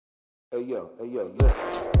Hey yo, listen.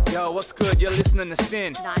 Yo, what's good? You're listening to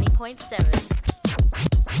Sin.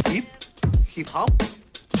 90.7. Hip hop?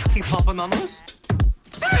 Hip hop anonymous?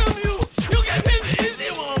 Damn you! You get me the easy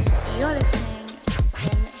one! You're listening to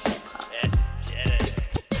Sin Hip Hop. Yes, get it.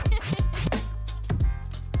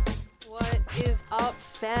 What is up,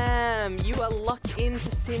 fam? You are locked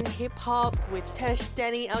into Sin Hip Hop with Tesh,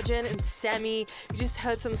 Danny, Elgin, and Sammy. You just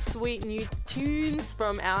heard some sweet new tunes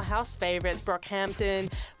from our house favorites,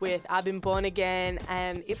 Brockhampton with I've Been Born Again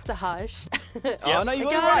and Ibtihaj. Oh, no, you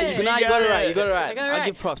got it right. You got it right. You got it right. I'll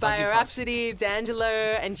give props. By Rhapsody, D'Angelo,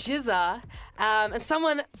 and Jizza. And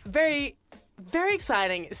someone very, very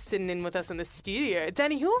exciting is sitting in with us in the studio.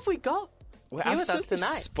 Danny, who have we got? We're here with us absolutely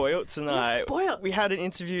tonight. spoiled tonight. We're spoiled. We had an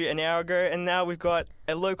interview an hour ago, and now we've got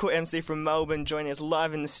a local MC from Melbourne joining us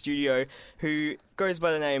live in the studio who goes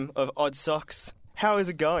by the name of Odd Socks. How is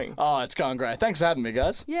it going? Oh, it's going great. Thanks for having me,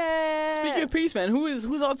 guys. Yeah. Speaking of peace, man, who's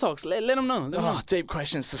Odd Socks? Let them know. Let 'em know. Oh, deep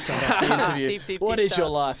questions to start off the interview. Deep What is your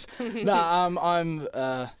stuff. life? I'm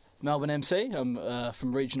Melbourne MC. I'm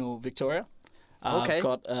from regional Victoria. Okay. I've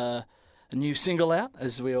got a new single out,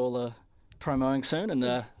 as we all are promoting soon,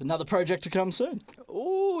 and another project to come soon.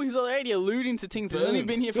 Ooh, he's already alluding to things. He's only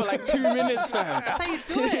been here for like 2 minutes, fam. That's how you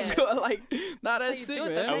do it. He's got like, nah, That's that's how sick, you do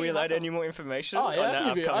it. man. Are we allowed awesome. any more information Oh, on yeah, that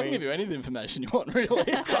I can upcoming... give you any of the information you want, really. I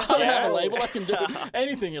don't have a label. I can do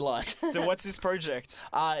anything you like. So what's this project?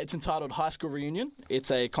 It's entitled High School Reunion. It's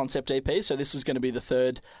a concept EP, so this is going to be the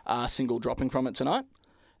third single dropping from it tonight.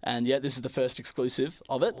 And yeah, this is the first exclusive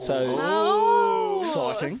of it, so Oh,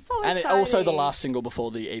 exciting. that's so And also the exciting. last single before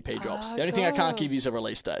the EP drops. Oh, the only thing I can't cool. give you is a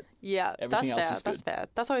release date. Yeah, Everything that's else fair. is good. That's fair.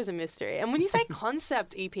 That's always a mystery. And when you say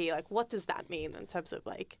concept EP, like, what does that mean in terms of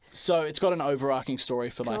like? So it's got an overarching story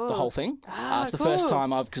for like the Cool. whole thing. Ah, it's the cool. first time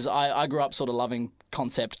because I grew up sort of loving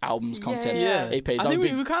concept albums, concept Yeah. EPs. I I'm a think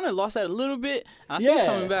big- we kind of lost that a little bit. I think it's Yeah.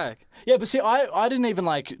 coming back. Yeah, but see, I didn't even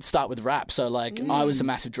like start with rap. So like I was a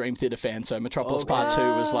massive Dream Theater fan. So Metropolis Okay. Part 2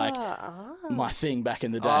 was like Ah. my thing back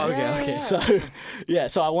in the day. Oh, okay, Yeah, okay. yeah. So, yeah,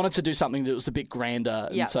 so I wanted to do something that was a bit grander,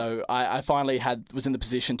 Yeah. and so I finally was in the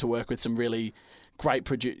position to work with some really great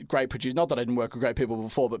producers. Not that I didn't work with great people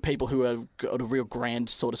before, but people who have got a real grand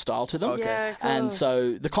sort of style to them. Okay. Yeah, cool. And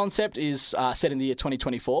so the concept is set in the year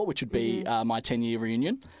 2024, which would be Mm-hmm. my 10-year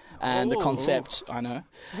reunion. And the Oh. concept, I know,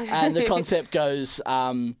 and the concept goes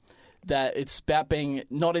that it's about being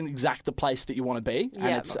not in exact the place that you want to be, and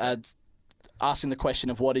Yeah. it's asking the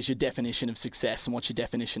question of what is your definition of success and what's your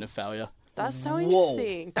definition of failure. That's so Whoa.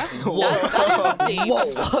 interesting. That is deep.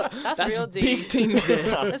 Whoa. That's real deep. Big things there.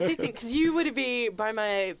 That's big thing. Because you would be, by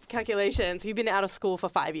my calculations, you've been out of school for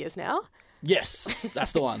 5 years now. Yes,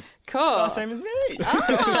 that's the one. Cool. Oh, same as me.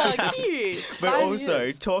 Oh, cute. But 5 also,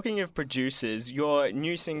 years. talking of producers, your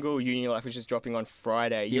new single, Uni Life, which is dropping on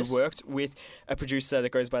Friday, Yes. you worked with a producer that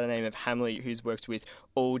goes by the name of Hamley, who's worked with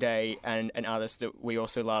All Day and an artist that we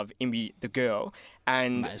also love, Imbi the Girl,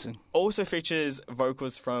 and Amazing. also features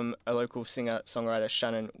vocals from a local singer-songwriter,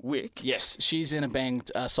 Shannon Wick. Yes, she's in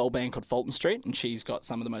a soul band called Fulton Street, and she's got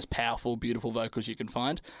some of the most powerful, beautiful vocals you can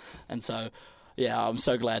find. And so, yeah, I'm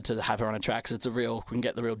so glad to have her on a track because we can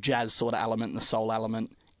get the real jazz sort of element and the soul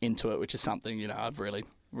element into it, which is something, I'm really,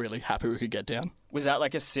 really happy we could get down. Was that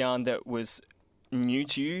like a sound that was new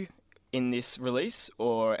to you in this release,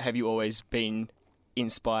 or have you always been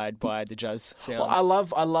inspired by the jazz sounds? Well,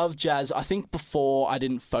 I love jazz. I think before I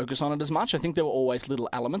didn't focus on it as much. I think there were always little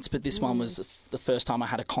elements, but this one was the first time I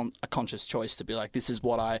had a conscious choice to be like, this is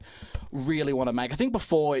what I really want to make. I think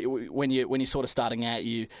before, when you're sort of starting out,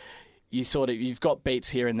 you've got beats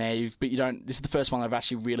here and there, but you don't. This is the first one I've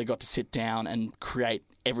actually really got to sit down and create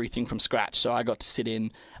everything from scratch. So I got to sit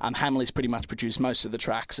in. Hamley's pretty much produced most of the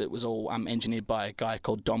tracks. It was all engineered by a guy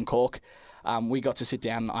called Dom Cork. We got to sit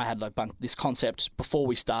down. I had like this concept before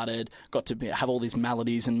we started. Got to have all these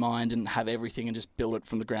melodies in mind and have everything and just build it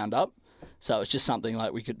from the ground up. So it's just something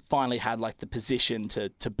like we could finally had like the position to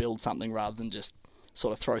build something rather than just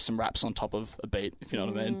sort of throw some raps on top of a beat, if you know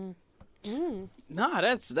what I mean. Nah,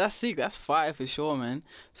 that's sick. That's fire for sure, man.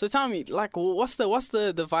 So tell me, like, what's the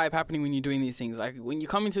vibe happening when you're doing these things? Like, when you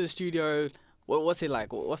come into the studio, what's it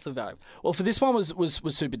like? What's the vibe? Well, for this one was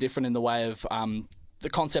super different in the way of the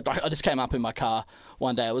concept. I just came up in my car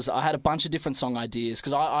one day. I had a bunch of different song ideas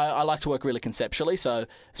because I like to work really conceptually. So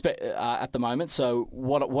at the moment, so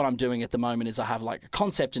what I'm doing at the moment is I have like a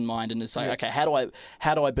concept in mind, and it's like, okay, how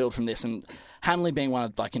do I build from this? And Hamley being one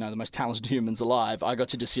of the most talented humans alive, I got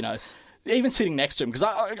to just even sitting next to him, because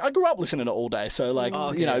I grew up listening to it all day. So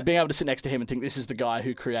being able to sit next to him and think this is the guy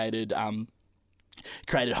who created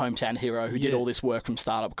created Hometown Hero, who did Yeah. all this work from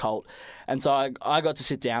Startup Cult. And so I got to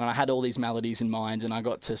sit down and I had all these melodies in mind, and I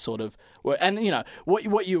got to sort of, and you know,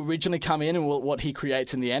 what you originally come in and what he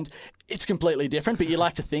creates in the end, it's completely different, but you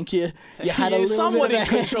like to think you had a He little is somewhat bit in of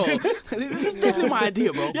a hand control. in it. This is definitely my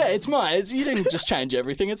idea, bro. Yeah, it's mine. You didn't just change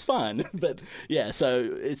everything. It's fine. But yeah, so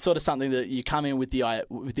it's sort of something that you come in with the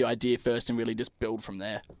idea first and really just build from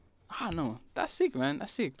there. Ah, no, that's sick, man.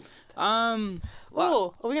 That's sick.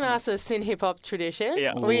 Oh, are we gonna ask the Sin Hip Hop tradition?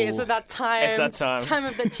 Yeah. Is it that time? It's that time. Time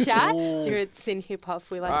of the chat. So here at Sin Hip Hop,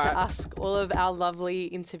 we like to Alright. ask all of our lovely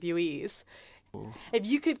interviewees if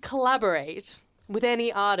you could collaborate with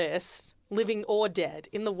any artist, living or dead,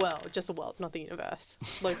 in the world, just the world, not the universe,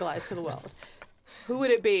 localized to the world. Who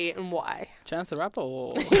would it be and why? Chance the Rapper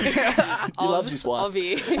or He loves his wife.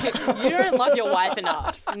 Ovie. You don't love your wife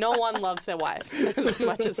enough. No one loves their wife as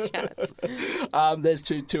much as Chance. There's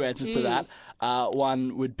two answers to that.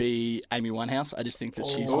 One would be Amy Winehouse. I just think that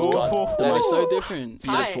she's Ooh. got the that is most so different.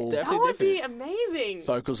 beautiful That Definitely would be different. amazing.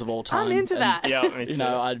 vocals of all time. I'm into And, that. Yeah, me too. You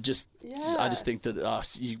know, I just Yeah. think that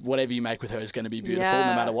whatever you make with her is going to be beautiful, Yeah,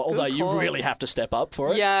 no matter what. good Although you call. really have to step up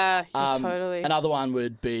for it. Yeah, Um, totally. Another one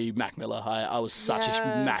would be Mac Miller. I was such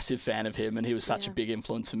Yeah. a massive fan of him, and he was such a big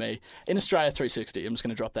influence for me. In Australia 360, I'm just going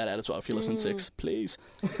to drop that out as well. If you listen, Six, please.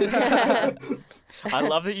 I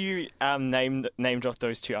love that you name dropped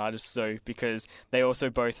those two artists though, because they also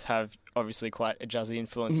both have obviously quite a jazzy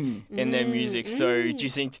influence in their music. So do you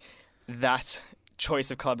think that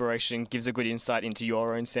choice of collaboration gives a good insight into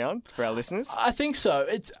your own sound for our listeners? I think so.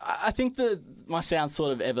 I think that my sound's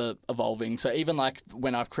sort of ever evolving. So even like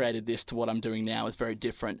when I've created this to what I'm doing now is very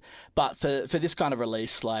different. But for this kind of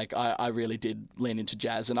release, like I really did lean into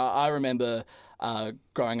jazz. And I remember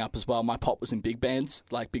growing up as well, my pop was in big bands,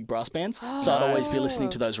 like big brass bands. So I'd always be listening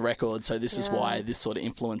to those records. So this is why this sort of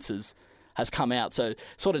influences has come out. So it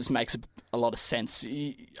sort of just makes a lot of sense.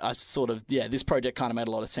 This project kind of made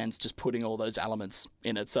a lot of sense just putting all those elements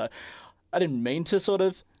in it. So I didn't mean to sort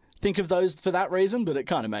of think of those for that reason, but it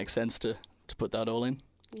kind of makes sense to put that all in.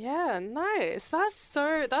 Yeah, nice.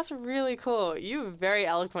 That's really cool. You're very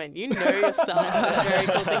eloquent. You know your stuff. It's very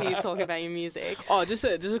cool to hear you talk about your music. Oh, just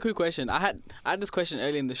a quick question. I had this question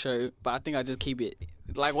early in the show, but I think I just keep it.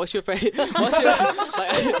 Like, what's your favorite?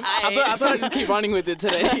 I thought I'd just keep running with it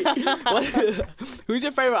today. Who's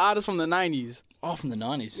your favorite artist from the 90s? Oh, from the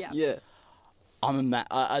 90s? Yeah.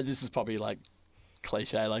 Yeah. This is probably like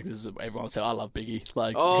cliche, like this is what everyone would say. I love Biggie.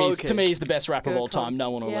 Like, Oh, to me, he's the best rapper Good of all call. time. No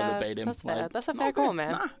one will Yeah, ever beat him. That's fair. Like, That's a fair call,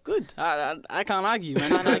 man. Nah, good. I can't argue, man.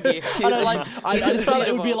 Can't argue. I don't like. I just felt like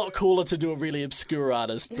it would be a lot cooler to do a really obscure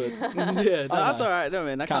artist, but Yeah, no, that's know. all right. No,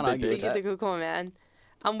 man, I Can't can't be argue with big. He's that. a good call, man.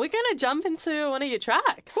 We're gonna jump into one of your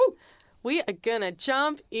tracks. We are gonna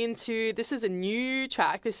jump into. This is a new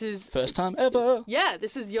track. This is first time ever.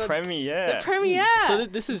 this is your Premiere. the premiere. So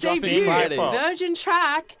this is dropping debut Friday. Hip-hop. Virgin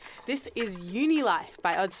track. This is Uni Life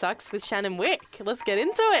by Odd Sucks with Shannon Wick. Let's get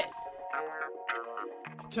into it.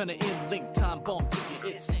 Turn it in, link time, bomb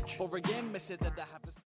ticket, it's for again, message that I have.